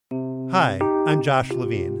Hi, I'm Josh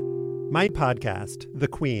Levine. My podcast, The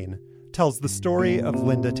Queen, tells the story of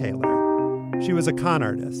Linda Taylor. She was a con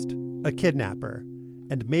artist, a kidnapper,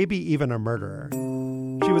 and maybe even a murderer.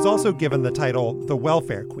 She was also given the title the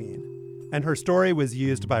Welfare Queen, and her story was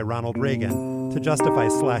used by Ronald Reagan to justify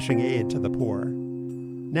slashing aid to the poor.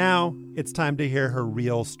 Now, it's time to hear her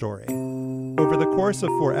real story. Over the course of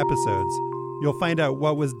 4 episodes, you'll find out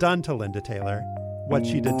what was done to Linda Taylor, what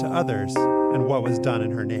she did to others, and what was done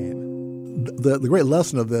in her name. The great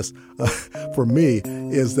lesson of this, for me,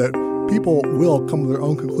 is that people will come to their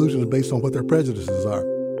own conclusions based on what their prejudices are.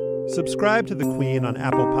 Subscribe to The Queen on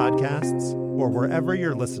Apple Podcasts or wherever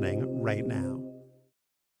you're listening right now.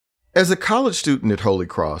 As a college student at Holy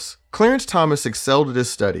Cross, Clarence Thomas excelled at his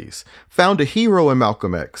studies, found a hero in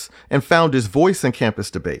Malcolm X, and found his voice in campus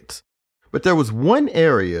debates. But there was one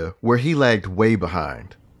area where he lagged way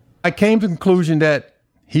behind. I came to the conclusion that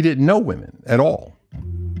he didn't know women at all.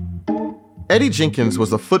 Eddie Jenkins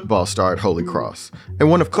was a football star at Holy Cross and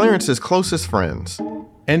one of Clarence's closest friends.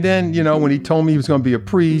 And then, when he told me he was going to be a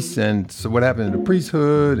priest and so what happened in the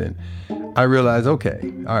priesthood, and I realized,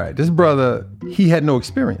 okay, all right, this brother, he had no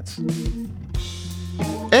experience.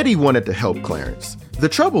 Eddie wanted to help Clarence. The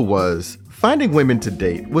trouble was, finding women to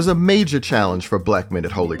date was a major challenge for black men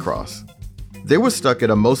at Holy Cross. They were stuck at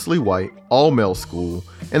a mostly white, all-male school,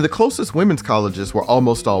 and the closest women's colleges were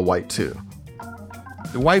almost all white too.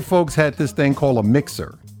 The white folks had this thing called a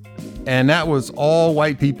mixer. And that was all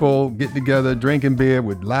white people getting together, drinking beer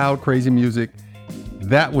with loud, crazy music.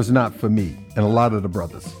 That was not for me and a lot of the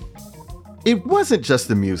brothers. It wasn't just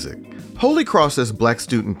the music. Holy Cross's Black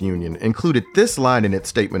Student Union included this line in its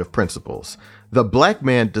statement of principles: "The black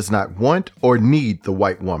man does not want or need the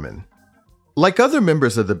white woman." Like other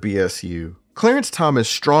members of the BSU, Clarence Thomas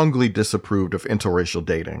strongly disapproved of interracial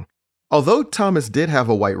dating. Although Thomas did have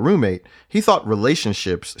a white roommate, he thought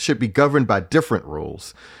relationships should be governed by different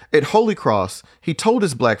rules. At Holy Cross, he told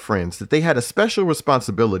his black friends that they had a special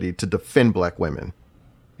responsibility to defend black women.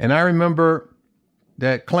 And I remember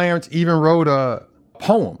that Clarence even wrote a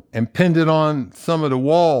poem and pinned it on some of the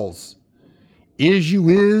walls. Is you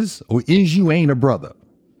is, or is you ain't a brother?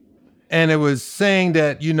 And it was saying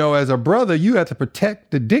that, as a brother, you have to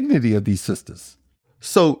protect the dignity of these sisters.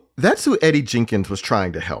 So that's who Eddie Jenkins was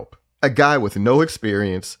trying to help. A guy with no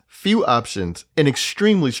experience, few options, and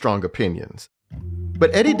extremely strong opinions. But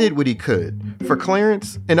Eddie did what he could for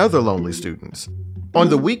Clarence and other lonely students. On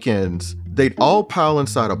the weekends, they'd all pile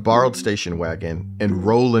inside a borrowed station wagon and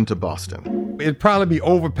roll into Boston. It'd probably be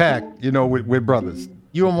overpacked, with brothers.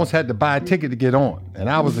 You almost had to buy a ticket to get on, and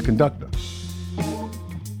I was the conductor.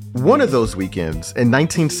 One of those weekends, in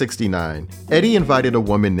 1969, Eddie invited a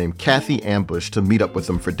woman named Kathy Ambush to meet up with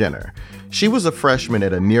them for dinner. She was a freshman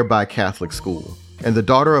at a nearby Catholic school and the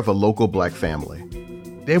daughter of a local black family.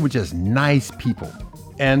 They were just nice people.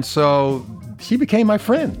 And so she became my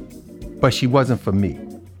friend, but she wasn't for me.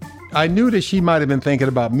 I knew that she might have been thinking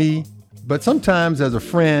about me, but sometimes as a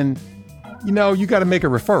friend, you got to make a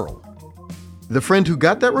referral. The friend who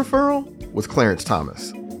got that referral was Clarence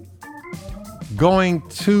Thomas. Going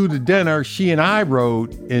to the dinner, she and I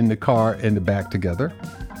rode in the car in the back together.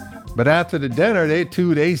 But after the dinner,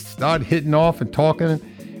 they started hitting off and talking.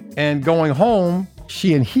 And going home,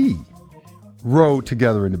 she and he rode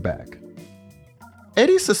together in the back.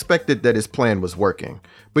 Eddie suspected that his plan was working,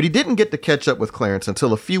 but he didn't get to catch up with Clarence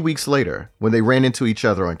until a few weeks later when they ran into each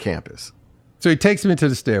other on campus. So he takes me to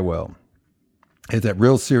the stairwell. He has that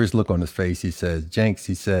real serious look on his face. He says, "Jenks,"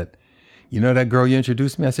 he said, "You know that girl you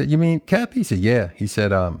introduced me?" I said, "You mean Kathy?" He said, "Yeah." He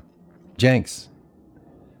said, "Jenks,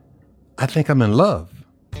 I think I'm in love."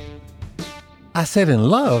 I said, "In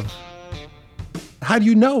love? How do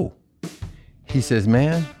you know?" He says,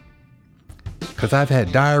 "Man, because I've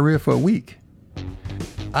had diarrhea for a week."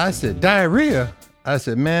 I said, "Diarrhea?" I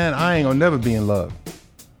said, "Man, I ain't gonna never be in love."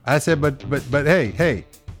 I said, but hey,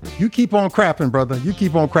 you keep on crapping, brother. You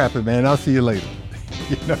keep on crapping, man. I'll see you later.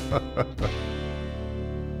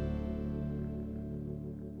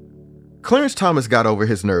 Clarence Thomas got over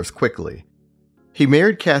his nerves quickly. He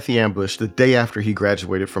married Kathy Ambush the day after he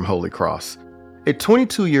graduated from Holy Cross. At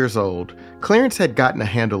 22 years old, Clarence had gotten a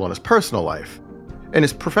handle on his personal life. And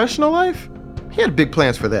his professional life? He had big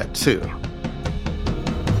plans for that too.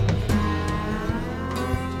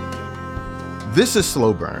 This is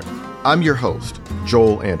Slow Burn. I'm your host,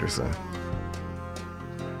 Joel Anderson.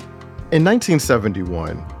 In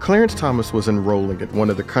 1971, Clarence Thomas was enrolling at one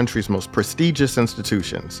of the country's most prestigious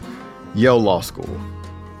institutions, Yale Law School.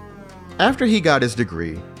 After he got his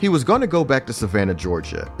degree, he was going to go back to Savannah,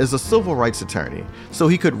 Georgia as a civil rights attorney so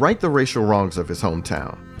he could right the racial wrongs of his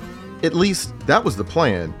hometown. At least, that was the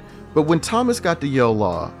plan, But when Thomas got to Yale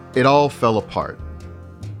Law, it all fell apart.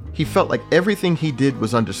 He felt like everything he did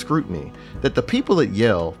was under scrutiny, that the people at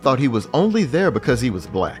Yale thought he was only there because he was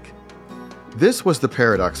black. This was the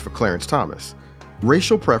paradox for Clarence Thomas.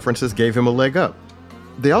 Racial preferences gave him a leg up.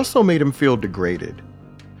 They also made him feel degraded.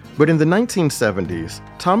 But in the 1970s,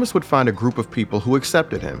 Thomas would find a group of people who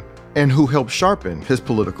accepted him and who helped sharpen his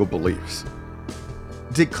political beliefs.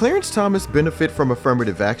 Did Clarence Thomas benefit from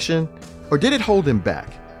affirmative action, or did it hold him back?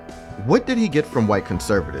 What did he get from white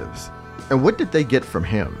conservatives? And what did they get from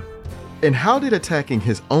him? And how did attacking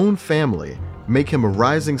his own family make him a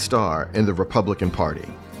rising star in the Republican Party?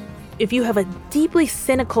 If you have a deeply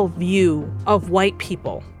cynical view of white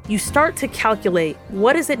people, you start to calculate,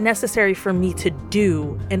 what is it necessary for me to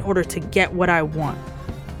do in order to get what I want?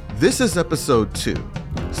 This is episode 2,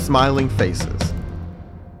 Smiling Faces.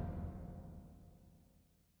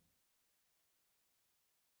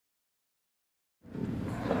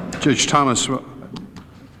 Judge Thomas,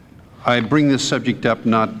 I bring this subject up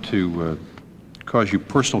not to cause you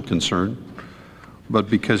personal concern, but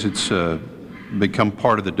because it's become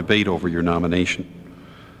part of the debate over your nomination.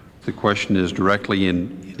 The question is directly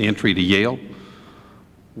in entry to Yale.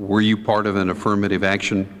 Were you part of an affirmative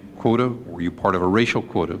action quota? Were you part of a racial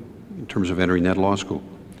quota in terms of entering that law school?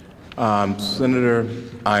 Senator,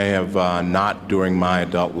 I have not during my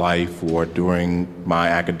adult life or during my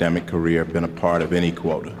academic career been a part of any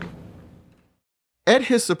quota. At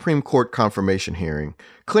his Supreme Court confirmation hearing,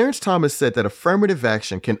 Clarence Thomas said that affirmative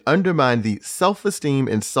action can undermine the self-esteem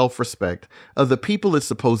and self-respect of the people it's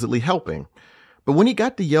supposedly helping. But when he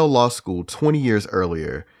got to Yale Law School 20 years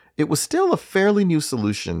earlier, it was still a fairly new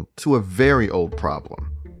solution to a very old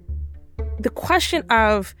problem. The question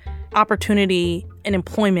of opportunity and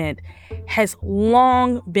employment has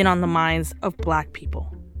long been on the minds of Black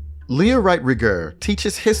people. Leah Wright Rigueur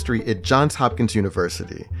teaches history at Johns Hopkins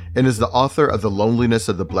University and is the author of The Loneliness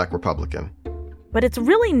of the Black Republican. But it's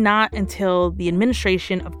really not until the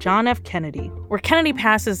administration of John F. Kennedy, where Kennedy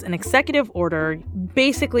passes an executive order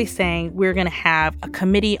basically saying we're going to have a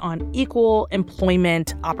committee on equal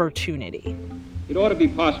employment opportunity. It ought to be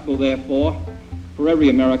possible, therefore, for every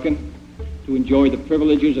American to enjoy the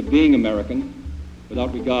privileges of being American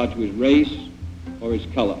without regard to his race or his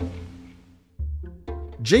color.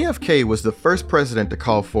 JFK was the first president to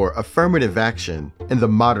call for affirmative action in the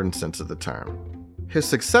modern sense of the term. His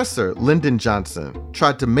successor, Lyndon Johnson,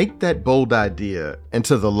 tried to make that bold idea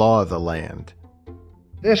into the law of the land.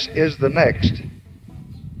 This is the next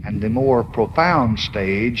and the more profound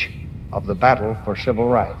stage of the battle for civil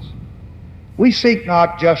rights. We seek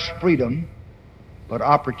not just freedom, but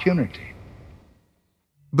opportunity.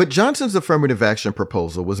 But Johnson's affirmative action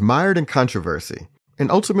proposal was mired in controversy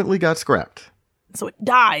and ultimately got scrapped. So it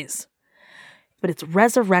dies, but it's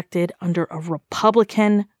resurrected under a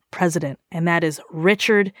Republican president, and that is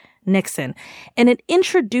Richard Nixon. And it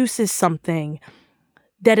introduces something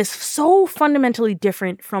that is so fundamentally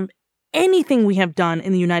different from anything we have done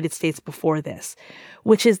in the United States before this,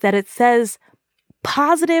 which is that it says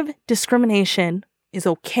positive discrimination is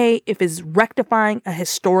okay if it's rectifying a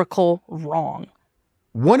historical wrong.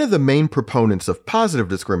 One of the main proponents of positive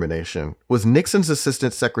discrimination was Nixon's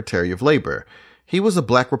Assistant Secretary of Labor. He was a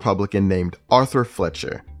Black Republican named Arthur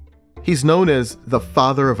Fletcher. He's known as the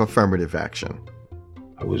father of affirmative action.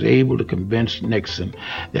 I was able to convince Nixon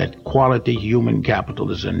that quality human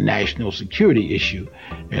capital is a national security issue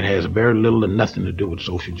and has very little to nothing to do with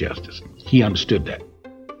social justice. He understood that.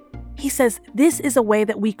 He says this is a way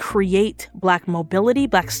that we create Black mobility,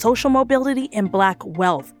 Black social mobility, and Black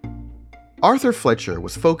wealth. Arthur Fletcher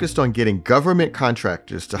was focused on getting government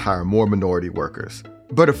contractors to hire more minority workers.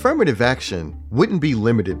 But affirmative action wouldn't be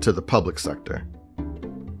limited to the public sector.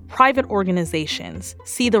 Private organizations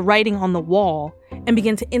see the writing on the wall and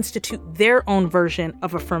begin to institute their own version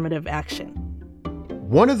of affirmative action.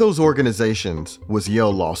 One of those organizations was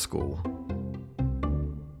Yale Law School.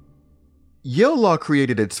 Yale Law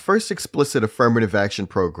created its first explicit affirmative action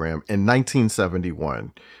program in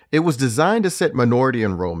 1971. It was designed to set minority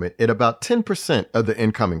enrollment at about 10% of the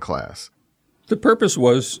incoming class. The purpose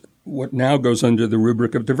was what now goes under the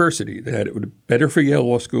rubric of diversity, that it would be better for Yale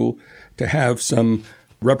Law School to have some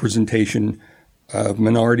representation of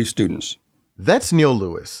minority students. That's Neil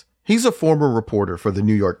Lewis. He's a former reporter for the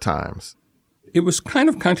New York Times. It was kind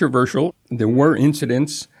of controversial. There were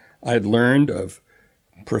incidents I had learned of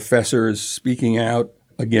professors speaking out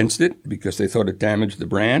against it because they thought it damaged the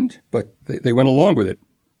brand, but they went along with it.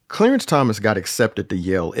 Clarence Thomas got accepted to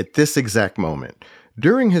Yale at this exact moment.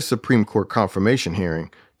 During his Supreme Court confirmation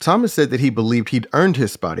hearing, Thomas said that he believed he'd earned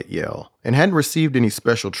his spot at Yale and hadn't received any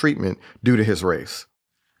special treatment due to his race.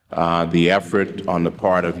 The effort on the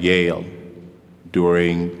part of Yale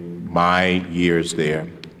during my years there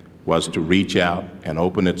was to reach out and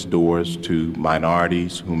open its doors to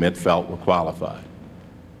minorities whom it felt were qualified.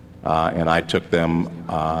 And I took them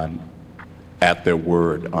at their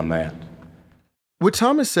word on that. What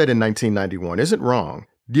Thomas said in 1991 isn't wrong.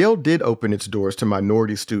 Yale did open its doors to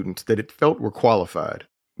minority students that it felt were qualified.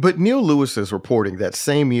 But Neil Lewis's reporting that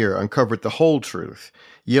same year uncovered the whole truth.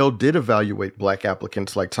 Yale did evaluate black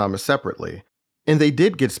applicants like Thomas separately, and they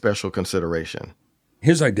did get special consideration.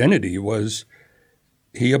 His identity was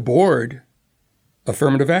he abhorred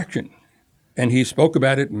affirmative action, and he spoke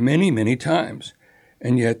about it many, many times.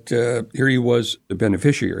 And yet here he was the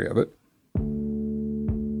beneficiary of it.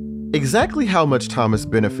 Exactly how much Thomas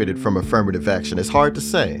benefited from affirmative action is hard to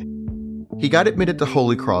say. He got admitted to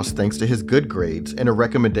Holy Cross thanks to his good grades and a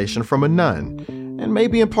recommendation from a nun, and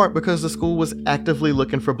maybe in part because the school was actively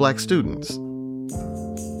looking for black students.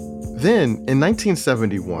 Then, in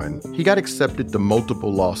 1971, he got accepted to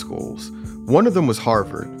multiple law schools. One of them was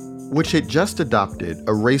Harvard, which had just adopted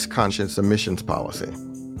a race-conscious admissions policy.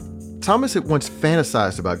 Thomas had once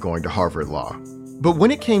fantasized about going to Harvard Law, but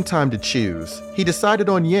when it came time to choose, he decided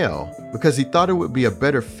on Yale because he thought it would be a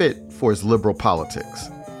better fit for his liberal politics.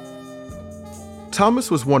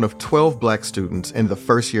 Thomas was one of 12 black students in the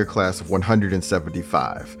first-year class of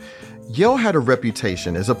 175. Yale had a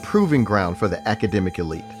reputation as a proving ground for the academic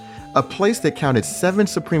elite, a place that counted 7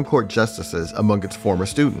 Supreme Court justices among its former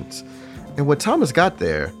students. And when Thomas got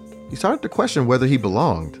there, he started to question whether he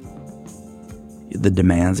belonged. The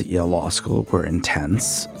demands at Yale Law School were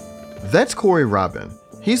intense. That's Corey Robin.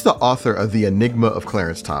 He's the author of The Enigma of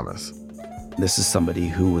Clarence Thomas. This is somebody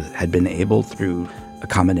who had been able, through a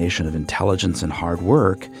combination of intelligence and hard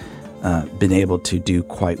work, been able to do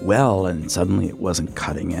quite well, and suddenly it wasn't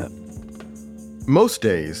cutting it. Most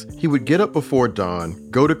days, he would get up before dawn,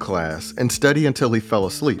 go to class, and study until he fell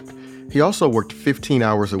asleep. He also worked 15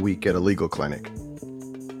 hours a week at a legal clinic.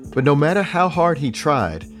 But no matter how hard he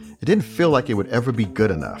tried, it didn't feel like it would ever be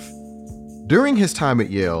good enough. During his time at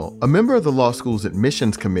Yale, a member of the law school's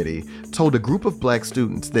admissions committee told a group of black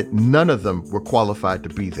students that none of them were qualified to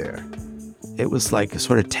be there. It was like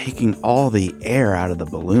sort of taking all the air out of the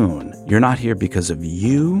balloon. You're not here because of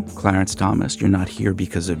you, Clarence Thomas. You're not here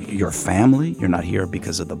because of your family. You're not here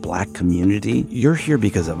because of the black community. You're here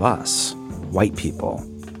because of us, white people.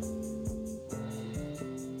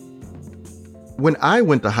 When I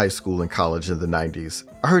went to high school and college in the 90s,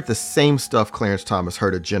 I heard the same stuff Clarence Thomas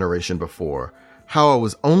heard a generation before, how I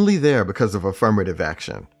was only there because of affirmative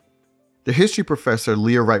action. The history professor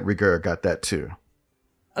Leah Wright Rigueur got that too.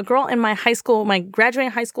 A girl in my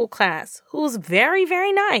graduating high school class, who was very,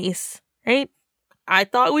 very nice, right? I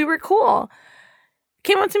thought we were cool.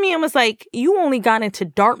 Came up to me and was like, you only got into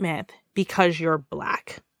Dartmouth because you're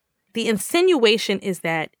black. The insinuation is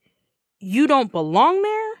that you don't belong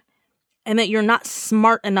there and that you're not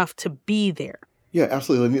smart enough to be there. Yeah,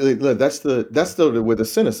 absolutely. That's where the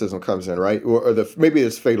cynicism comes in, right? Or maybe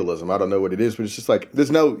it's fatalism. I don't know what it is, but it's just like,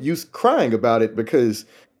 there's no use crying about it because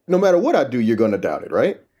no matter what I do, you're going to doubt it,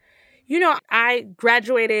 right? You know, I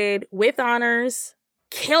graduated with honors,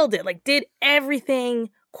 killed it, like did everything,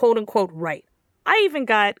 quote unquote, right. I even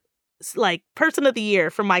got like person of the year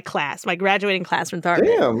from my class, my graduating class from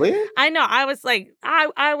Dartmouth. Damn, man. I know. I was like,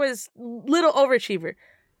 I was little overachiever.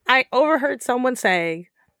 I overheard someone say,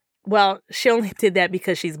 well, she only did that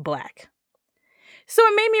because she's black. So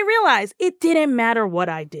it made me realize it didn't matter what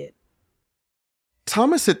I did.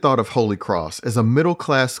 Thomas had thought of Holy Cross as a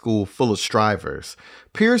middle-class school full of strivers,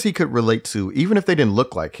 peers he could relate to even if they didn't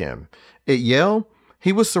look like him. At Yale,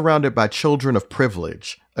 he was surrounded by children of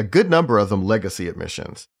privilege, a good number of them legacy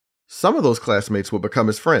admissions. Some of those classmates would become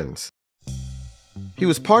his friends. He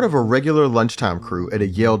was part of a regular lunchtime crew at a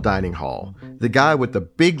Yale dining hall, the guy with the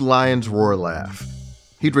big lion's roar laugh.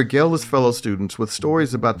 He'd regale his fellow students with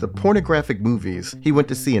stories about the pornographic movies he went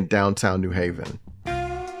to see in downtown New Haven.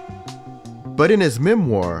 But in his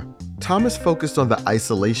memoir, Thomas focused on the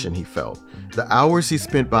isolation he felt, the hours he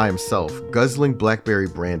spent by himself guzzling blackberry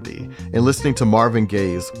brandy and listening to Marvin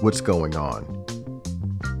Gaye's What's Going On.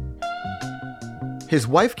 His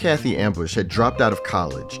wife, Kathy Ambush, had dropped out of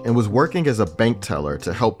college and was working as a bank teller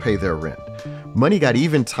to help pay their rent. Money got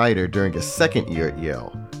even tighter during his second year at Yale,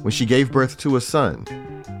 when she gave birth to a son.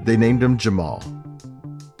 They named him Jamal.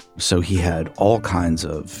 So he had all kinds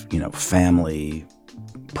of, family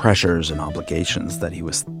pressures and obligations that he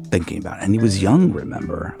was thinking about. And he was young,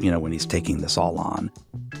 remember, when he's taking this all on.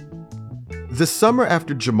 The summer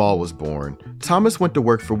after Jamal was born, Thomas went to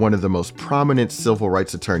work for one of the most prominent civil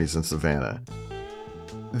rights attorneys in Savannah.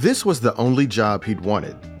 This was the only job he'd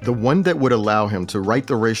wanted, the one that would allow him to right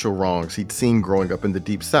the racial wrongs he'd seen growing up in the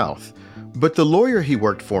Deep South. But the lawyer he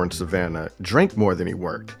worked for in Savannah drank more than he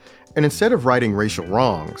worked, and instead of righting racial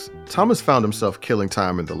wrongs, Thomas found himself killing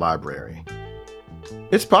time in the library.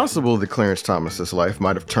 It's possible that Clarence Thomas's life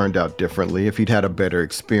might have turned out differently if he'd had a better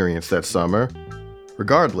experience that summer.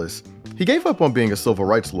 Regardless, he gave up on being a civil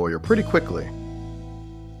rights lawyer pretty quickly.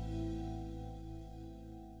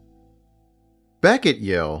 Back at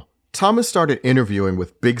Yale, Thomas started interviewing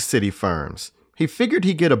with big city firms. He figured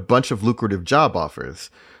he'd get a bunch of lucrative job offers,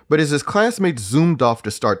 but as his classmates zoomed off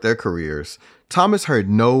to start their careers, Thomas heard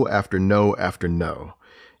no after no after no.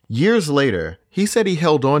 Years later, he said he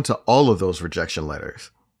held on to all of those rejection letters.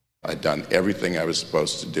 I'd done everything I was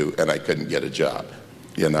supposed to do, and I couldn't get a job.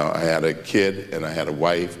 You know, I had a kid, and I had a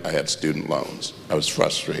wife, I had student loans. I was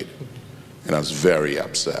frustrated, and I was very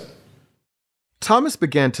upset. Thomas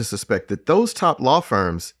began to suspect that those top law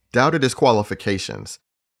firms doubted his qualifications.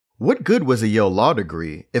 What good was a Yale law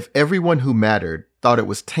degree if everyone who mattered thought it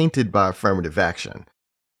was tainted by affirmative action?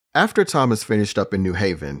 After Thomas finished up in New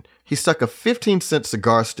Haven, he stuck a 15-cent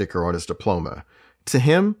cigar sticker on his diploma. To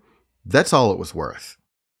him, that's all it was worth.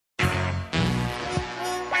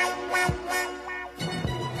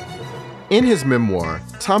 In his memoir,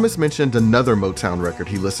 Thomas mentioned another Motown record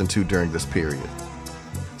he listened to during this period.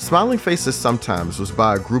 Smiling Faces Sometimes was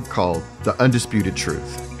by a group called The Undisputed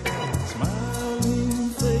Truth. Smiling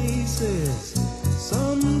faces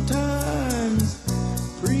sometimes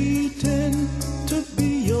pretend to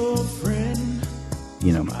be your friend.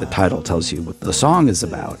 You know, the title tells you what the song is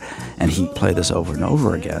about, and he played this over and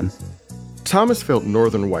over again. Thomas felt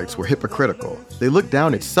Northern whites were hypocritical. They looked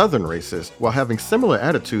down at Southern racists while having similar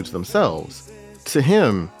attitudes themselves. To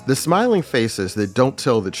him, the smiling faces that don't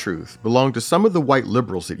tell the truth belong to some of the white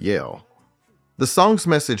liberals at Yale. The song's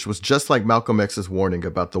message was just like Malcolm X's warning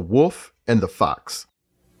about the wolf and the fox.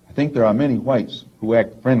 I think there are many whites who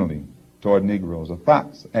act friendly toward Negroes. A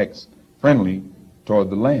fox acts friendly toward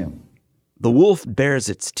the lamb. The wolf bares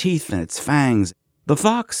its teeth and its fangs. The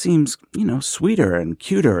fox seems, sweeter and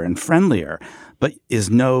cuter and friendlier, but is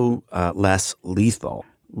no less lethal.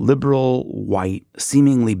 Liberal, white,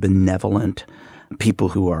 seemingly benevolent people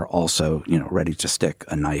who are also, ready to stick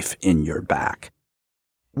a knife in your back.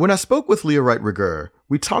 When I spoke with Leah Wright Rigueur,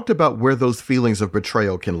 we talked about where those feelings of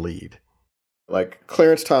betrayal can lead. Like,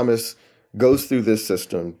 Clarence Thomas goes through this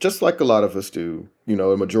system, just like a lot of us do, in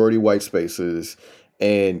majority white spaces,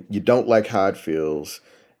 and you don't like how it feels.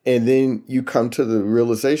 And then you come to the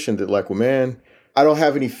realization that, like, well, man, I don't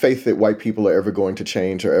have any faith that white people are ever going to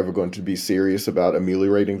change or ever going to be serious about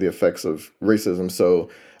ameliorating the effects of racism, so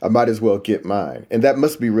I might as well get mine. And that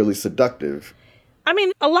must be really seductive. I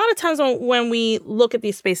mean, a lot of times when we look at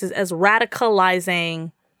these spaces as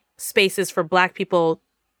radicalizing spaces for Black people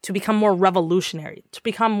to become more revolutionary, to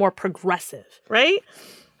become more progressive, right?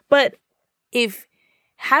 But if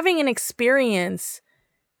having an experience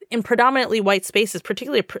in predominantly white spaces,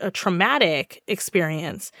 particularly a traumatic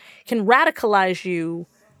experience, can radicalize you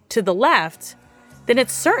to the left, then it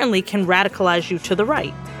certainly can radicalize you to the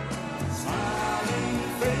right.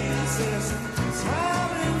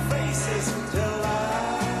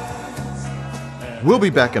 We'll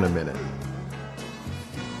be back in a minute.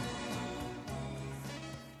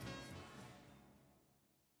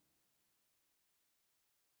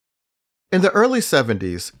 In the early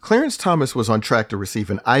 70s, Clarence Thomas was on track to receive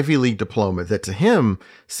an Ivy League diploma that to him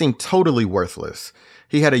seemed totally worthless.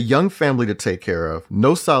 He had a young family to take care of,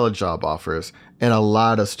 no solid job offers, and a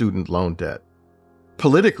lot of student loan debt.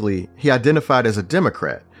 Politically, he identified as a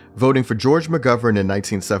Democrat, voting for George McGovern in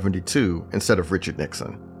 1972 instead of Richard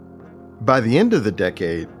Nixon. By the end of the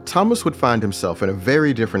decade, Thomas would find himself in a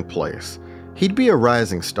very different place. He'd be a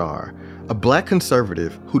rising star, a Black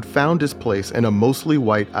conservative who'd found his place in a mostly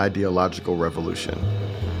white ideological revolution.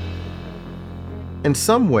 In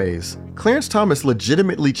some ways, Clarence Thomas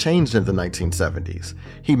legitimately changed in the 1970s.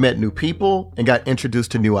 He met new people and got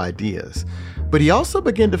introduced to new ideas. But he also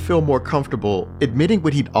began to feel more comfortable admitting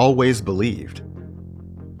what he'd always believed.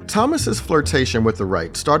 Thomas's flirtation with the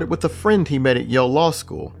right started with a friend he met at Yale Law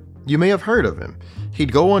School. You may have heard of him.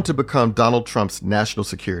 He'd go on to become Donald Trump's national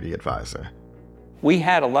security advisor. We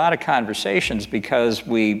had a lot of conversations because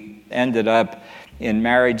we ended up in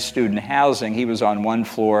married student housing. He was on one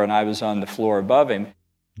floor and I was on the floor above him.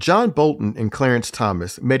 John Bolton and Clarence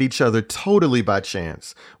Thomas met each other totally by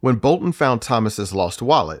chance when Bolton found Thomas's lost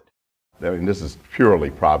wallet. I mean, this is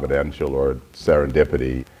purely providential or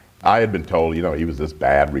serendipity. I had been told, he was this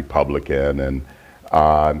bad Republican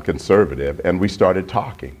and conservative, and we started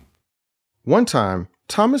talking. One time,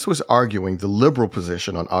 Thomas was arguing the liberal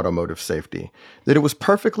position on automotive safety, that it was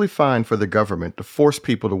perfectly fine for the government to force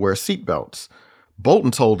people to wear seatbelts.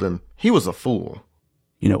 Bolton told him he was a fool.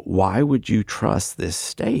 You know, why would you trust this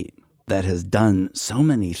state that has done so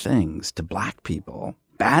many things to black people,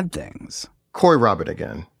 bad things? Corey Robert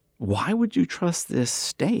again. Why would you trust this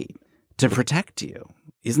state to protect you?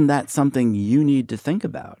 Isn't that something you need to think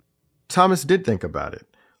about? Thomas did think about it.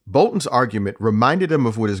 Bolton's argument reminded him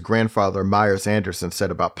of what his grandfather Myers Anderson said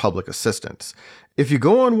about public assistance. If you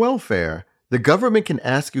go on welfare, the government can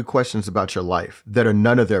ask you questions about your life that are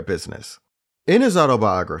none of their business. In his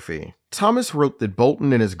autobiography, Thomas wrote that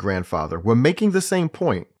Bolton and his grandfather were making the same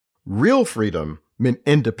point. Real freedom meant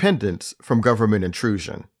independence from government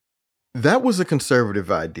intrusion. That was a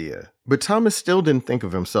conservative idea, but Thomas still didn't think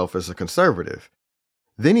of himself as a conservative.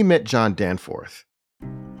 Then he met John Danforth.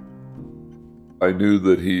 I knew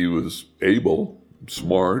that he was able,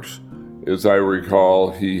 smart. As I recall,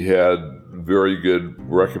 he had very good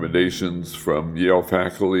recommendations from Yale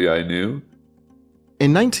faculty I knew.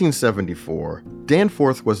 In 1974,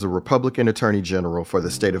 Danforth was the Republican Attorney General for the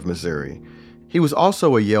state of Missouri. He was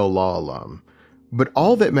also a Yale Law alum. But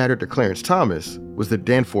all that mattered to Clarence Thomas was that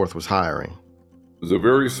Danforth was hiring. It was a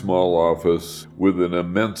very small office with an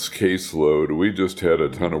immense caseload. We just had a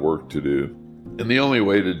ton of work to do. And the only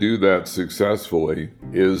way to do that successfully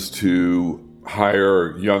is to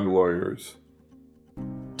hire young lawyers.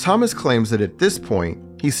 Thomas claims that at this point,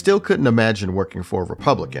 he still couldn't imagine working for a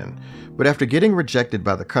Republican. But after getting rejected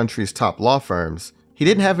by the country's top law firms, he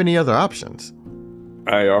didn't have any other options.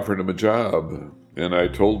 I offered him a job, and I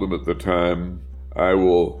told him at the time, I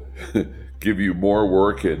will give you more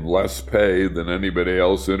work and less pay than anybody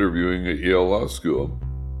else interviewing at Yale Law School.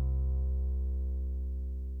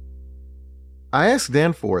 I asked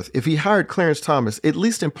Danforth if he hired Clarence Thomas at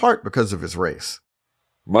least in part because of his race.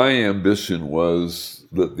 My ambition was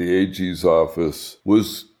that the AG's office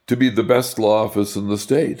was to be the best law office in the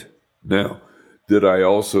state. Now, did I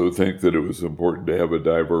also think that it was important to have a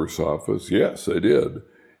diverse office? Yes, I did.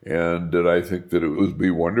 And did I think that it would be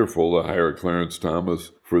wonderful to hire Clarence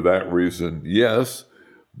Thomas for that reason? Yes,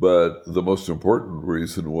 but the most important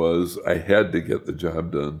reason was I had to get the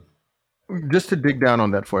job done. Just to dig down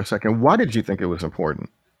on that for a second, why did you think it was important?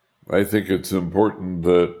 I think it's important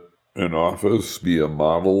that an office be a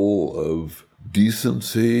model of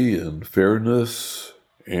decency and fairness,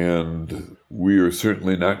 and we are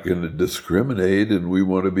certainly not going to discriminate, and we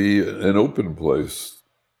want to be an open place.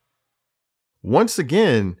 Once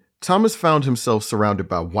again, Thomas found himself surrounded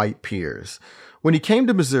by white peers. When he came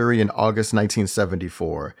to Missouri in August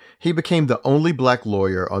 1974, he became the only black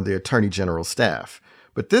lawyer on the Attorney General's staff.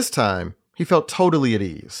 But this time, he felt totally at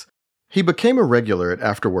ease. He became a regular at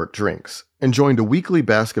after-work drinks and joined a weekly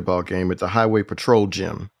basketball game at the Highway Patrol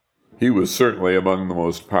gym. He was certainly among the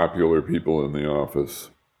most popular people in the office.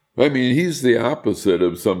 I mean, he's the opposite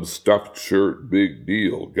of some stuffed shirt, big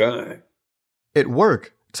deal guy. At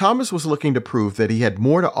work, Thomas was looking to prove that he had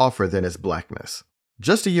more to offer than his blackness.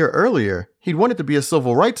 Just a year earlier, he'd wanted to be a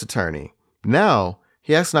civil rights attorney. Now,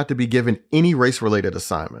 he asked not to be given any race-related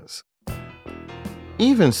assignments.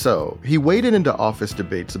 Even so, he waded into office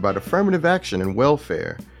debates about affirmative action and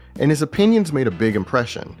welfare, and his opinions made a big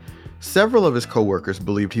impression. Several of his coworkers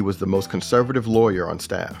believed he was the most conservative lawyer on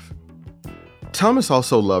staff. Thomas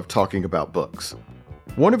also loved talking about books.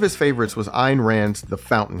 One of his favorites was Ayn Rand's The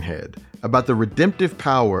Fountainhead, about the redemptive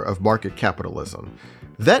power of market capitalism.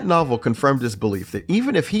 That novel confirmed his belief that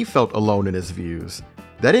even if he felt alone in his views,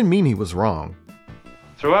 that didn't mean he was wrong.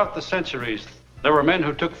 Throughout the centuries, there were men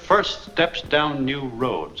who took first steps down new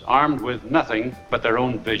roads, armed with nothing but their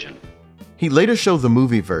own vision. He later showed the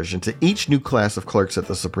movie version to each new class of clerks at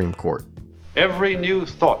the Supreme Court. Every new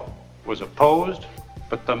thought was opposed,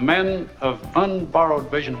 but the men of unborrowed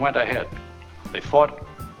vision went ahead. They fought,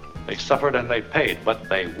 they suffered, and they paid, but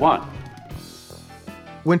they won.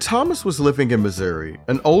 When Thomas was living in Missouri,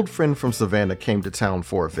 an old friend from Savannah came to town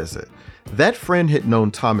for a visit. That friend had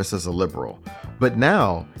known Thomas as a liberal, but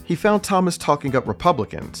now he found Thomas talking up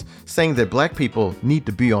Republicans, saying that black people need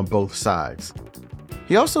to be on both sides.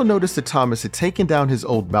 He also noticed that Thomas had taken down his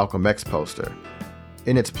old Malcolm X poster.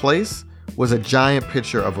 In its place was a giant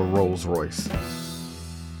picture of a Rolls Royce.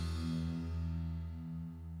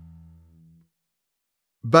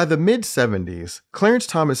 By the mid-70s, Clarence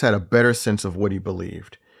Thomas had a better sense of what he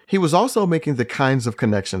believed. He was also making the kinds of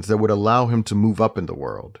connections that would allow him to move up in the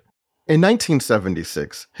world. In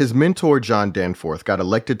 1976, his mentor John Danforth got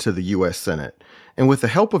elected to the U.S. Senate, and with the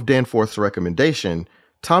help of Danforth's recommendation,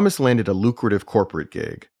 Thomas landed a lucrative corporate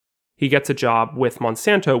gig. He gets a job with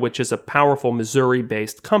Monsanto, which is a powerful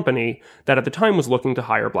Missouri-based company that at the time was looking to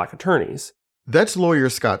hire black attorneys. That's lawyer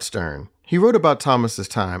Scott Stern. He wrote about Thomas's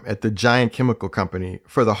time at the giant chemical company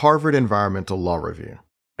for the Harvard Environmental Law Review.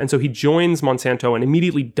 And so he joins Monsanto and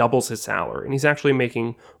immediately doubles his salary. And he's actually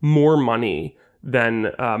making more money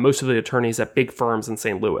than most of the attorneys at big firms in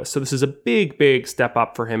St. Louis. So this is a big, big step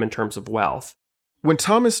up for him in terms of wealth. When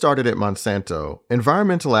Thomas started at Monsanto,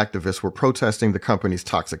 environmental activists were protesting the company's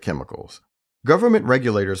toxic chemicals. Government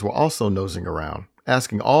regulators were also nosing around,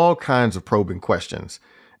 asking all kinds of probing questions,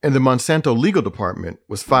 and the Monsanto legal department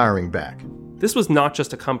was firing back. This was not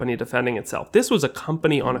just a company defending itself. This was a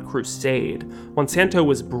company on a crusade. Monsanto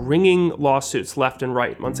was bringing lawsuits left and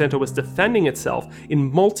right. Monsanto was defending itself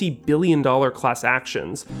in multi-billion-dollar class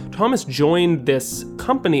actions. Thomas joined this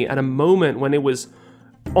company at a moment when it was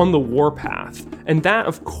on the warpath, and that,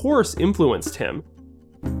 of course, influenced him.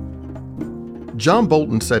 John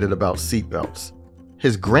Bolton said it about seatbelts.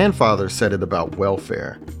 His grandfather said it about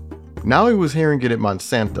welfare. Now he was hearing it at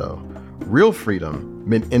Monsanto. Real freedom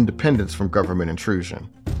meant independence from government intrusion.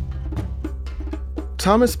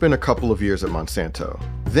 Thomas spent a couple of years at Monsanto.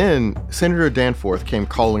 Then, Senator Danforth came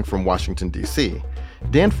calling from Washington, D.C.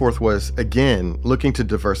 Danforth was, again, looking to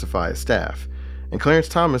diversify his staff, and Clarence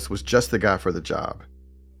Thomas was just the guy for the job.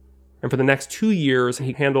 And for the next 2 years,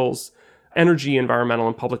 he handles energy, environmental,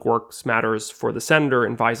 and public works matters for the senator,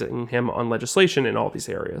 advising him on legislation in all these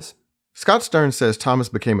areas. Scott Stern says Thomas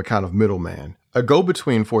became a kind of middleman, a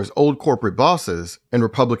go-between for his old corporate bosses and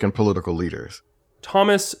Republican political leaders.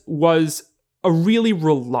 Thomas was a really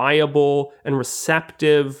reliable and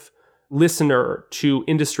receptive listener to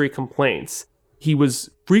industry complaints. He was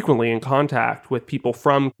frequently in contact with people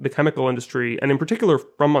from the chemical industry, and in particular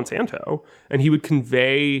from Monsanto, and he would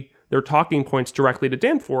convey their talking points directly to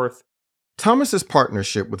Danforth. Thomas's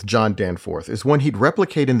partnership with John Danforth is one he'd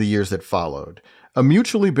replicate in the years that followed, a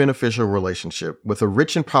mutually beneficial relationship with a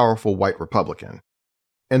rich and powerful white Republican.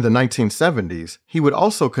 In the 1970s, he would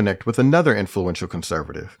also connect with another influential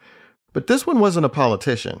conservative. But this one wasn't a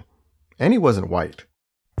politician, and he wasn't white.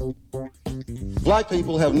 Black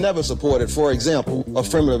people have never supported, for example,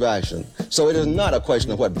 affirmative action. So it is not a question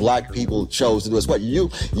of what black people chose to do. It's what you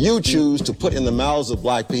choose to put in the mouths of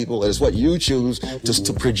black people. It's what you choose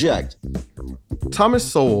to project. Thomas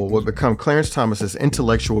Sowell would become Clarence Thomas's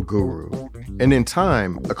intellectual guru, and in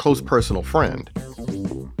time, a close personal friend.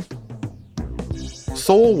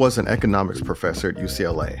 Sowell was an economics professor at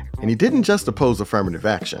UCLA, and he didn't just oppose affirmative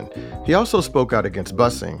action. He also spoke out against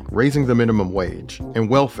busing, raising the minimum wage, and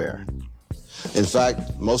welfare. In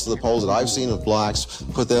fact, most of the polls that I've seen of blacks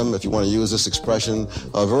put them, if you want to use this expression,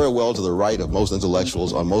 very well to the right of most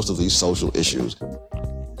intellectuals on most of these social issues.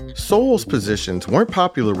 Sowell's positions weren't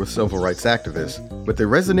popular with civil rights activists, but they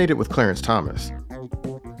resonated with Clarence Thomas.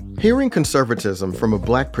 Hearing conservatism from a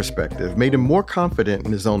black perspective made him more confident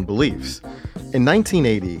in his own beliefs. In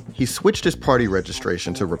 1980, he switched his party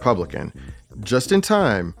registration to Republican, just in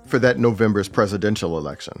time for that November's presidential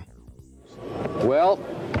election. Well,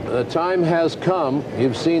 the time has come.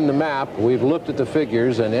 You've seen the map. We've looked at the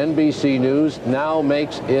figures, and NBC News now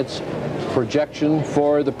makes its projection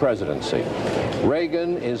for the presidency.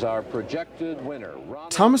 Reagan is our projected winner.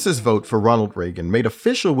 Thomas's vote for Ronald Reagan made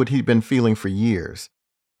official what he'd been feeling for years.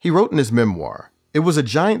 He wrote in his memoir, "It was a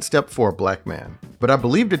giant step for a black man, but I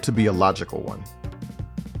believed it to be a logical one."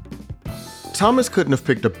 Thomas couldn't have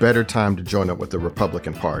picked a better time to join up with the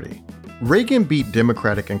Republican Party. Reagan beat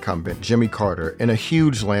Democratic incumbent Jimmy Carter in a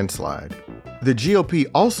huge landslide. The GOP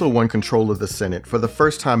also won control of the Senate for the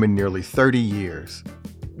first time in nearly 30 years.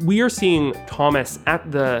 We are seeing Thomas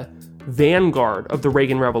at the vanguard of the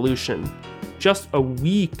Reagan Revolution. Just a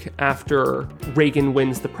week after Reagan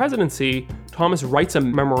wins the presidency, Thomas writes a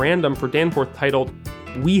memorandum for Danforth titled,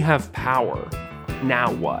 "We Have Power.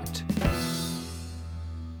 Now What?"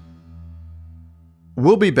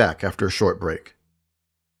 We'll be back after a short break.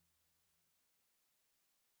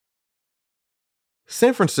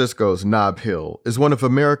 San Francisco's Nob Hill is one of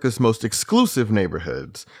America's most exclusive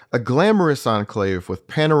neighborhoods, a glamorous enclave with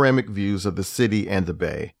panoramic views of the city and the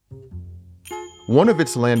Bay. One of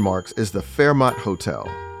its landmarks is the Fairmont Hotel.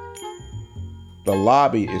 The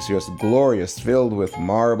lobby is just glorious, filled with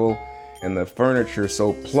marble, and the furniture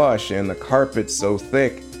so plush and the carpet so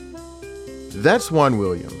thick. That's Juan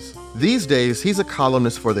Williams. These days, he's a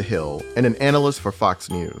columnist for The Hill and an analyst for Fox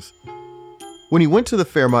News. When he went to the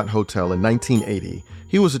Fairmont Hotel in 1980,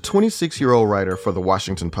 he was a 26-year-old writer for The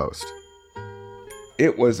Washington Post.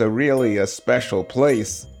 It was really a special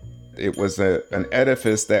place. It was an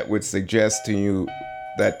edifice that would suggest to you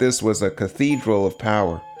that this was a cathedral of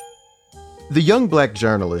power. The young black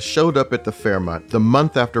journalist showed up at the Fairmont the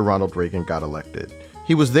month after Ronald Reagan got elected. He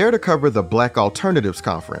He was there to cover the Black Alternatives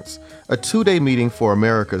Conference, a 2-day meeting for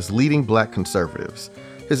America's leading black conservatives.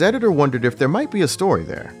 His editor wondered if there might be a story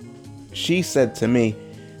there. She said to me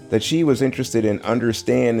that she was interested in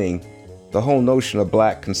understanding the whole notion of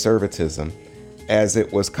black conservatism as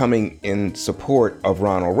it was coming in support of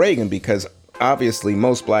Ronald Reagan, because obviously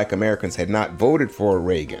most black Americans had not voted for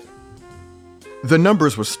Reagan. The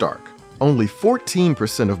numbers were stark. Only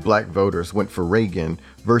 14% of black voters went for Reagan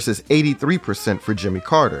versus 83% for Jimmy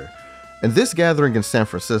Carter. And this gathering in San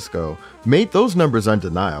Francisco made those numbers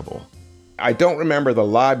undeniable. I don't remember the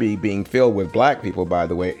lobby being filled with black people, by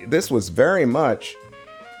the way. This was very much,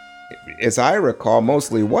 as I recall,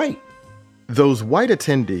 mostly white. Those white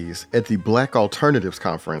attendees at the Black Alternatives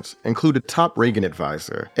Conference included top Reagan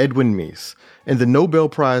advisor Edwin Meese and the Nobel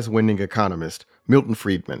Prize-winning economist Milton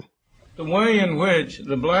Friedman. The way in which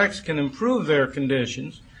the blacks can improve their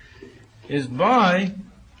conditions is by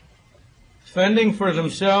fending for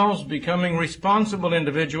themselves, becoming responsible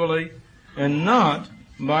individually, and not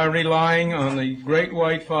by relying on the great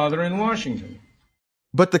white father in Washington.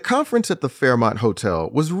 But the conference at the Fairmont Hotel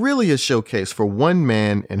was really a showcase for one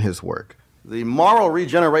man and his work. The moral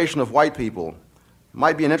regeneration of white people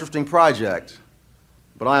might be an interesting project,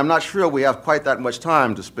 but I am not sure we have quite that much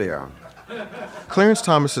time to spare. Clarence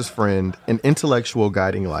Thomas's friend and intellectual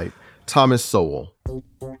guiding light, Thomas Sowell.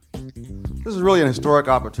 This is really an historic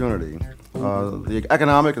opportunity. The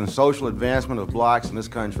economic and social advancement of blacks in this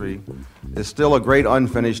country is still a great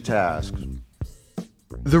unfinished task.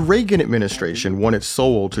 The Reagan administration wanted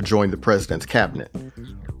Sowell to join the president's cabinet.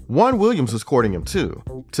 Juan Williams was courting him too,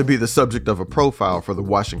 to be the subject of a profile for the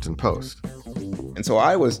Washington Post. And so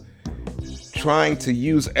I was trying to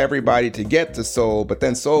use everybody to get to Sowell, but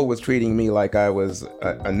then Sowell was treating me like I was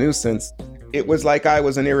a nuisance. It was like I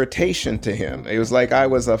was an irritation to him. It was like I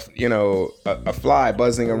was a fly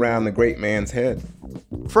buzzing around the great man's head.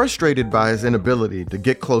 Frustrated by his inability to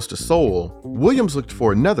get close to Sowell, Williams looked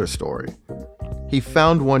for another story. He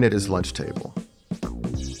found one at his lunch table.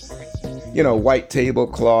 White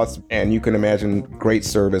tablecloths, and you can imagine great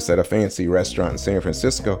service at a fancy restaurant in San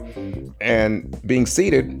Francisco, and being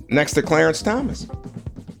seated next to Clarence Thomas.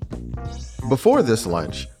 Before this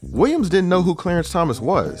lunch, Williams didn't know who Clarence Thomas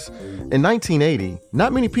was. In 1980,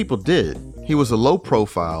 not many people did. He was a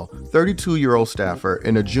low-profile, 32-year-old staffer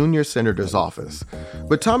in a junior senator's office.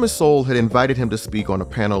 But Thomas Sowell had invited him to speak on a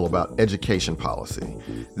panel about education policy.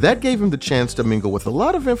 That gave him the chance to mingle with a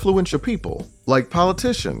lot of influential people, like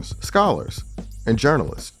politicians, scholars, and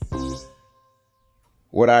journalists.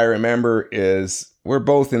 What I remember is we're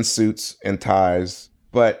both in suits and ties,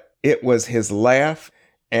 but it was his laugh,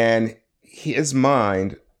 and his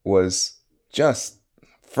mind was just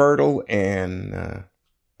fertile and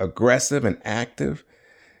aggressive and active.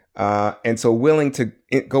 And so willing to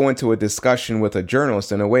go into a discussion with a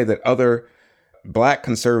journalist in a way that other black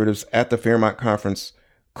conservatives at the Fairmont Conference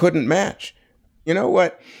couldn't match. You know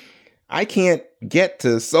what? I can't get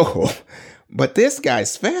to Sowell, but this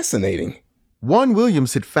guy's fascinating. Juan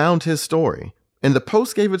Williams had found his story, and the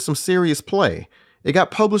Post gave it some serious play. It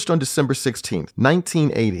got published on December 16th,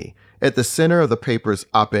 1980, at the center of the paper's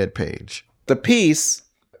op-ed page. The piece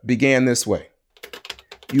began this way.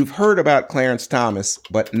 You've heard about Clarence Thomas,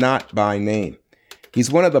 but not by name.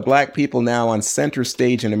 He's one of the black people now on center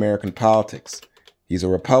stage in American politics. He's a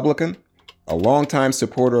Republican, a longtime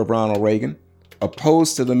supporter of Ronald Reagan,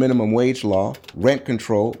 opposed to the minimum wage law, rent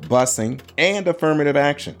control, busing, and affirmative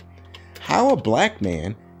action. How a black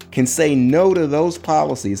man can say no to those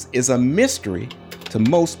policies is a mystery to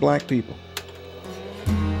most black people.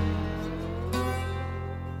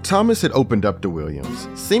 Thomas had opened up to Williams,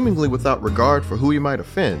 seemingly without regard for who he might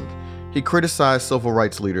offend. He criticized civil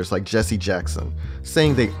rights leaders like Jesse Jackson,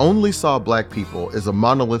 saying they only saw black people as a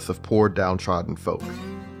monolith of poor, downtrodden folk.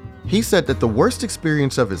 He said that the worst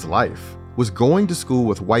experience of his life was going to school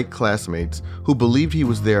with white classmates who believed he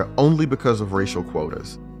was there only because of racial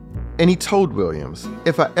quotas. And he told Williams,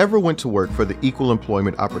 if I ever went to work for the Equal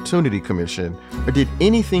Employment Opportunity Commission or did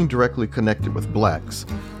anything directly connected with blacks,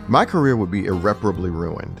 my career would be irreparably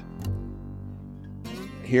ruined.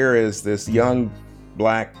 Here is this young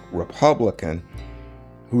black Republican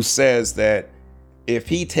who says that if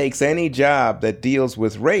he takes any job that deals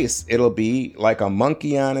with race, it'll be like a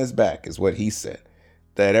monkey on his back, is what he said.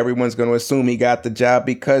 That everyone's going to assume he got the job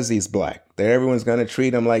because he's black. That everyone's going to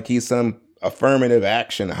treat him like he's some affirmative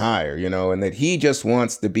action hire, and that he just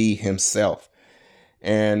wants to be himself.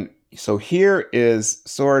 And so here is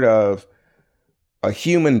sort of a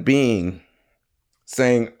human being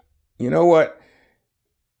saying, you know what?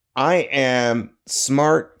 I am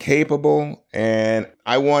smart, capable, and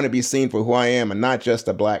I want to be seen for who I am and not just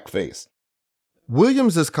a black face.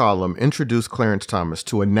 Williams's column introduced Clarence Thomas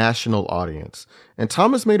to a national audience, and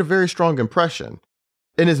Thomas made a very strong impression.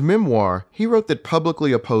 In his memoir, he wrote that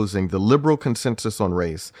publicly opposing the liberal consensus on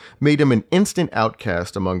race made him an instant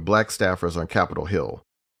outcast among black staffers on Capitol Hill.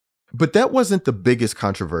 But that wasn't the biggest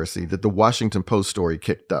controversy that the Washington Post story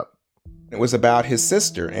kicked up. It was about his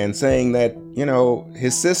sister and saying that,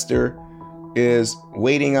 his sister is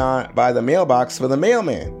waiting by the mailbox for the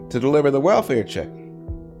mailman to deliver the welfare check.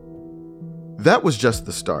 That was just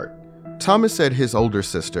the start. Thomas said his older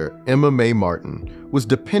sister, Emma Mae Martin, was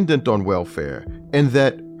dependent on welfare and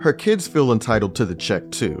that her kids feel entitled to the check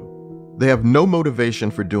too. They have no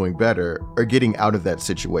motivation for doing better or getting out of that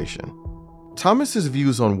situation. Thomas's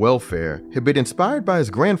views on welfare had been inspired by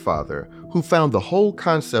his grandfather, who found the whole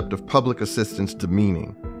concept of public assistance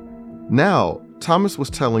demeaning. Now, Thomas was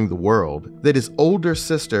telling the world that his older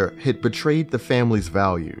sister had betrayed the family's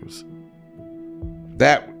values.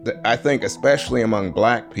 That, I think, especially among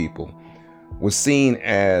black people, was seen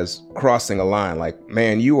as crossing a line. Like,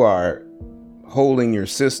 man, you are holding your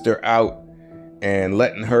sister out and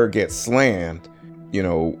letting her get slammed,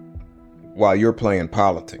 while you're playing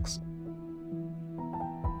politics.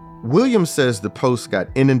 Williams says the Post got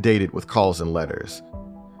inundated with calls and letters.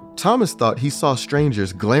 Thomas thought he saw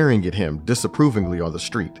strangers glaring at him disapprovingly on the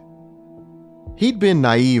street. He'd been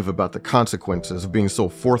naive about the consequences of being so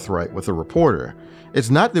forthright with a reporter.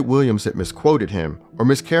 It's not that Williams had misquoted him or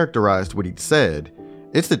mischaracterized what he'd said.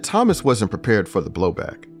 It's that Thomas wasn't prepared for the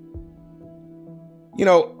blowback.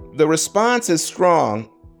 The response is strong,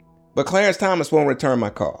 but Clarence Thomas won't return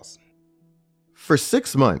my calls. For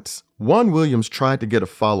 6 months, Juan Williams tried to get a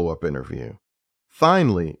follow-up interview.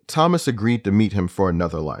 Finally, Thomas agreed to meet him for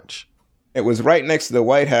another lunch. It was right next to the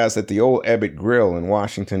White House at the old Ebbett Grill in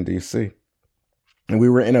Washington, D.C. And we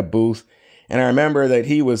were in a booth, and I remember that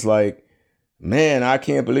he was like, man, I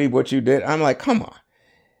can't believe what you did. I'm like, come on.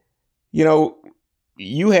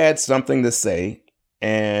 You had something to say,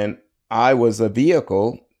 and I was a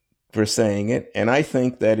vehicle for saying it. And I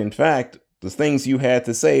think that, in fact, the things you had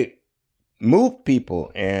to say moved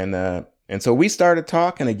people. And so we started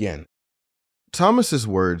talking again. Thomas's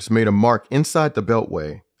words made a mark inside the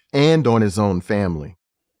Beltway and on his own family.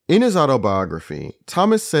 In his autobiography,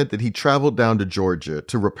 Thomas said that he traveled down to Georgia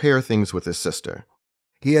to repair things with his sister.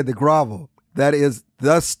 He had to grovel. That is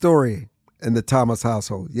the story in the Thomas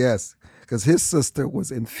household, yes, because his sister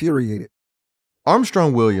was infuriated.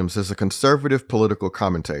 Armstrong Williams is a conservative political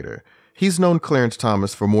commentator. He's known Clarence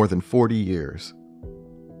Thomas for more than 40 years.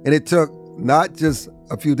 And it took not just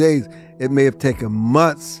a few days, it may have taken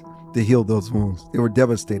months to heal those wounds. They were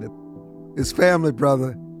devastated. His family,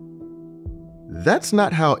 brother. That's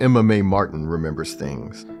not how Emma Mae Martin remembers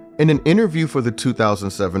things. In an interview for the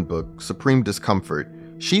 2007 book, Supreme Discomfort,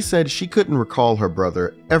 she said she couldn't recall her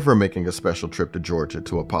brother ever making a special trip to Georgia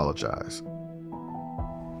to apologize.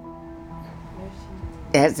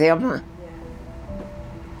 That's Emma.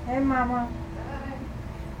 Hey, Mama.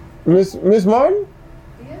 Miss Martin?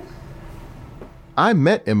 I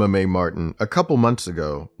met Emma Mae Martin a couple months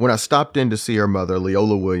ago when I stopped in to see her mother,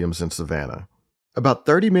 Leola Williams, in Savannah. About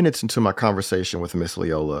 30 minutes into my conversation with Miss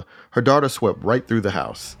Leola, her daughter swept right through the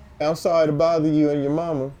house. I'm sorry to bother you and your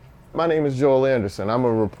mama. My name is Joel Anderson. I'm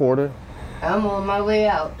a reporter. I'm on my way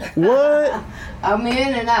out. What? I'm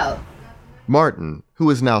in and out. Martin, who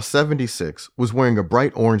is now 76, was wearing a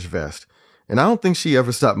bright orange vest, and I don't think she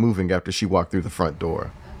ever stopped moving after she walked through the front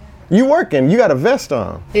door. You working? You got a vest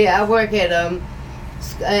on. Yeah, I work at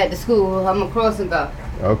the school. I'm a crossing guard.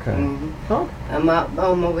 Okay. Mm-hmm. I'm out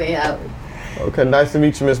on my way out. Okay, nice to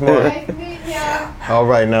meet you, Miss Martin. Nice to meet you. All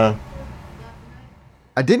right, now.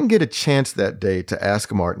 I didn't get a chance that day to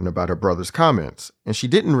ask Martin about her brother's comments, and she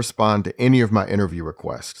didn't respond to any of my interview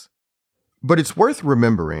requests. But it's worth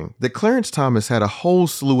remembering that Clarence Thomas had a whole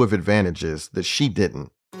slew of advantages that she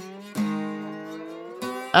didn't.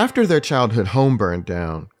 After their childhood home burned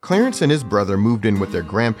down, Clarence and his brother moved in with their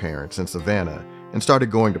grandparents in Savannah and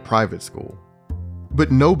started going to private school.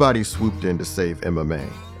 But nobody swooped in to save Emma Mae.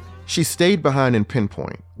 She stayed behind in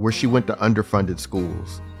Pinpoint, where she went to underfunded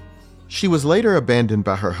schools. She was later abandoned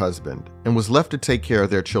by her husband and was left to take care of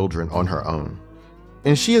their children on her own.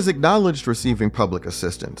 And she has acknowledged receiving public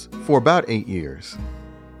assistance for about 8 years.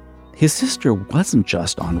 His sister wasn't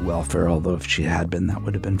just on welfare, although if she had been, that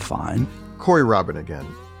would have been fine. Corey Robin again.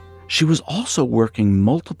 She was also working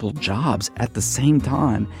multiple jobs at the same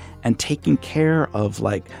time and taking care of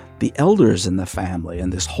the elders in the family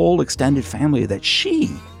and this whole extended family that she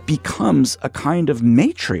becomes a kind of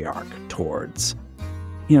matriarch towards.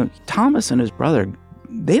 Thomas and his brother,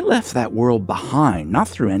 they left that world behind, not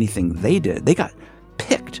through anything they did. They got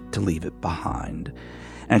picked to leave it behind.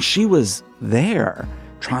 And she was there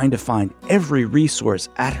trying to find every resource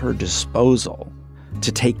at her disposal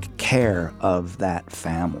to take care of that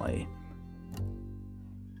family.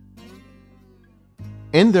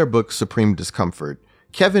 In their book, Supreme Discomfort,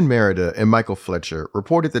 Kevin Merida and Michael Fletcher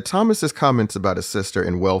reported that Thomas's comments about his sister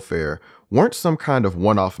and welfare weren't some kind of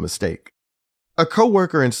one-off mistake. A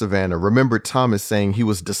co-worker in Savannah remembered Thomas saying he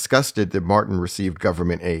was disgusted that Martin received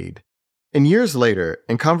government aid. And years later,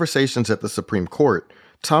 in conversations at the Supreme Court,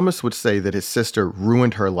 Thomas would say that his sister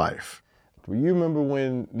ruined her life. Do you remember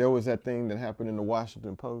when there was that thing that happened in the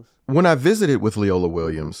Washington Post? When I visited with Leola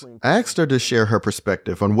Williams, I asked her to share her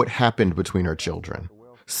perspective on what happened between her children.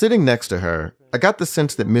 Sitting next to her, I got the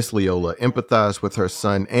sense that Miss Leola empathized with her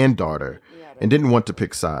son and daughter and didn't want to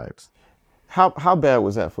pick sides. How bad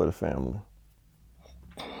was that for the family?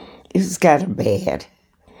 It was kind of bad.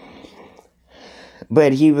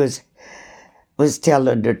 But he was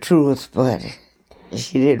telling the truth, but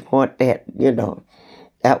she didn't want that,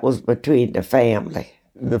 That was between the family.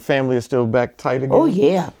 The family is still back tight again? Oh,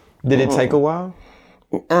 yeah. Did it take a while?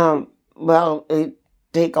 Well, it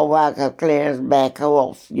take a while because Clarence back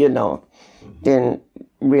off, didn't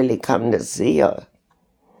really come to see her.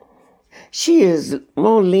 She is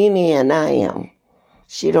more lenient than I am.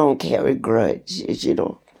 She don't carry grudge, she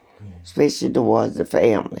don't, especially towards the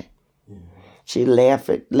family. She laugh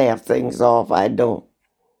things off, I don't.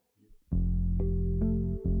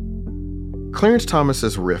 Clarence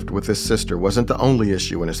Thomas's rift with his sister wasn't the only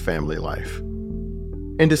issue in his family life.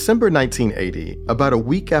 In December 1980, about a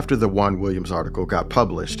week after the Juan Williams article got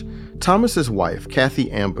published, Thomas's wife,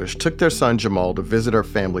 Kathy Ambush, took their son Jamal to visit her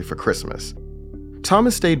family for Christmas.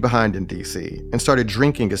 Thomas stayed behind in D.C. and started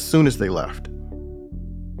drinking as soon as they left.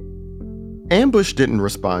 Ambush didn't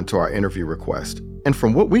respond to our interview request, and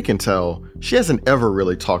from what we can tell, she hasn't ever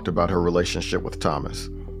really talked about her relationship with Thomas.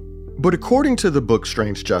 But according to the book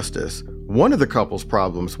Strange Justice, one of the couple's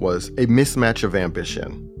problems was a mismatch of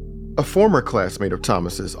ambition. A former classmate of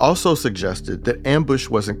Thomas's also suggested that Ambush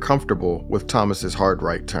wasn't comfortable with Thomas's hard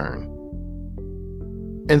right turn.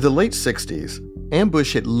 In the late 60s,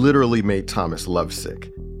 Ambush had literally made Thomas lovesick.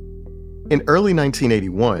 In early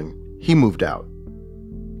 1981, he moved out.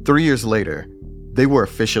 3 years later, they were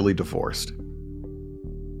officially divorced.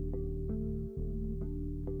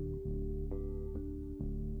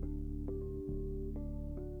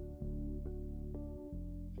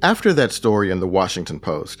 After that story in the Washington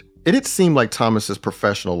Post, it had seemed like Thomas's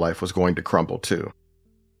professional life was going to crumble too.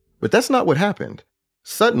 But that's not what happened.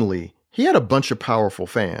 Suddenly, he had a bunch of powerful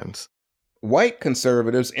fans. White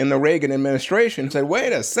conservatives in the Reagan administration said,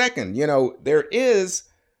 wait a second, there is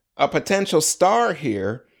a potential star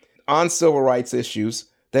here on civil rights issues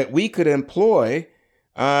that we could employ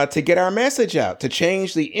to get our message out, to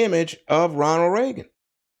change the image of Ronald Reagan.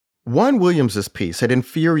 Juan Williams' piece had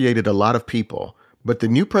infuriated a lot of people, but the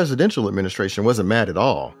new presidential administration wasn't mad at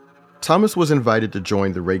all. Thomas was invited to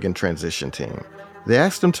join the Reagan transition team. They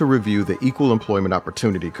asked him to review the Equal Employment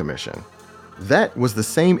Opportunity Commission. That was the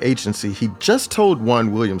same agency he just told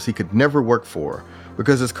Juan Williams he could never work for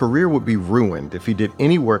because his career would be ruined if he did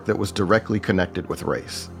any work that was directly connected with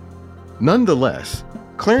race. Nonetheless,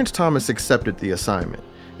 Clarence Thomas accepted the assignment,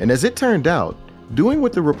 and as it turned out, doing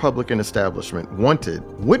what the Republican establishment wanted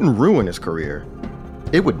wouldn't ruin his career,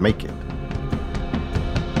 it would make it.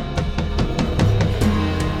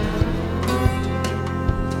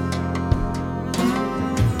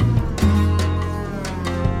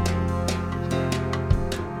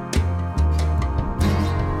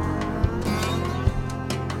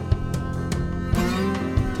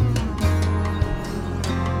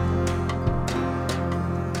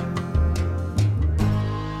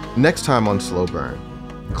 Next time on Slow Burn,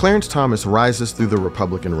 Clarence Thomas rises through the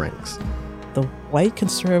Republican ranks. The white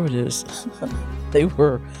conservatives, they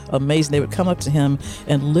were amazing. They would come up to him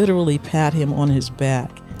and literally pat him on his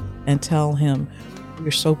back and tell him,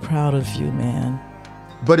 "We're so proud of you, man."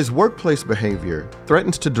 But his workplace behavior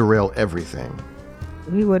threatens to derail everything.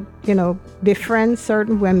 He would, befriend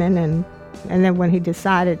certain women, and then when he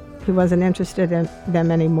decided he wasn't interested in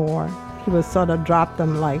them anymore, he would sort of drop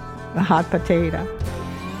them like a hot potato.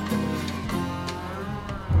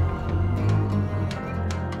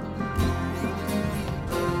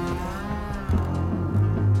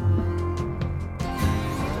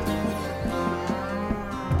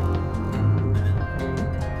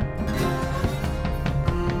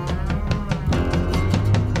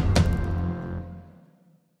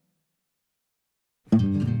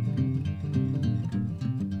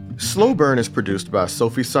 Slow Burn is produced by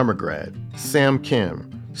Sophie Summergrad, Sam Kim,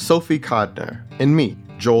 Sophie Codner, and me,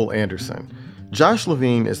 Joel Anderson. Josh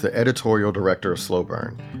Levine is the editorial director of Slow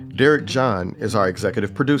Burn. Derek John is our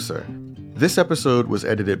executive producer. This episode was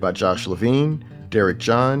edited by Josh Levine, Derek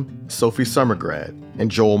John, Sophie Summergrad,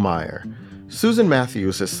 and Joel Meyer. Susan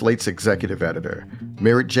Matthews is Slate's executive editor.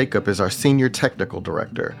 Merritt Jacob is our senior technical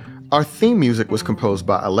director. Our theme music was composed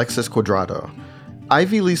by Alexis Cuadrado.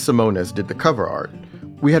 Ivy Lee Simones did the cover art.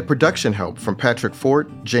 We had production help from Patrick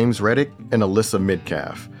Fort, James Reddick, and Alyssa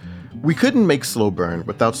Midcalf. We couldn't make Slow Burn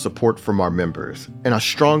without support from our members, and I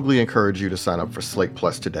strongly encourage you to sign up for Slate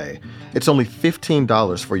Plus today. It's only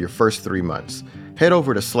 $15 for your first 3 months. Head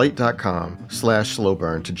over to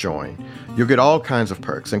slate.com/slowburn to join. You'll get all kinds of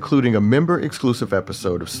perks, including a member-exclusive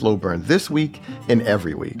episode of Slow Burn this week and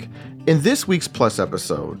every week. In this week's Plus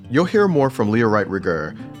episode, you'll hear more from Leah Wright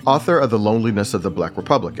Rigueur, author of The Loneliness of the Black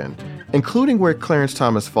Republican, including where Clarence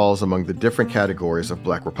Thomas falls among the different categories of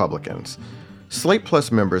Black Republicans. Slate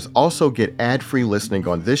Plus members also get ad-free listening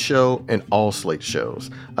on this show and all Slate shows,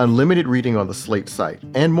 unlimited reading on the Slate site,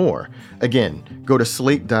 and more. Again, go to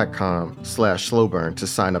slate.com/slowburn to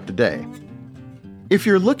sign up today. If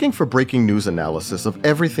you're looking for breaking news analysis of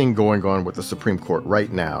everything going on with the Supreme Court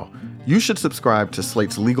right now, you should subscribe to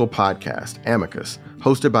Slate's legal podcast, Amicus,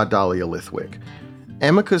 hosted by Dahlia Lithwick.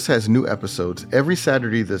 Amicus has new episodes every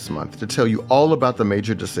Saturday this month to tell you all about the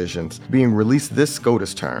major decisions being released this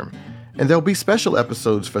SCOTUS term. And there'll be special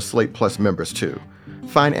episodes for Slate Plus members too.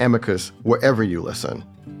 Find Amicus wherever you listen.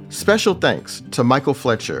 Special thanks to Michael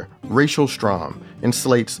Fletcher, Rachel Strom, and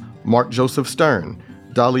Slate's Mark Joseph Stern,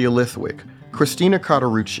 Dahlia Lithwick, Christina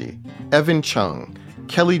Carterucci, Evan Chung,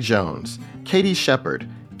 Kelly Jones, Katie Shepard,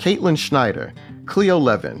 Caitlin Schneider, Cleo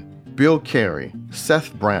Levin, Bill Carey,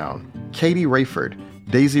 Seth Brown, Katie Rayford,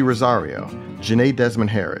 Daisy Rosario, Janae Desmond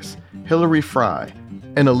Harris, Hillary Fry,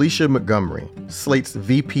 and Alicia Montgomery, Slate's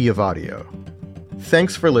VP of Audio.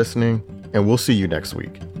 Thanks for listening, and we'll see you next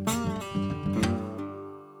week.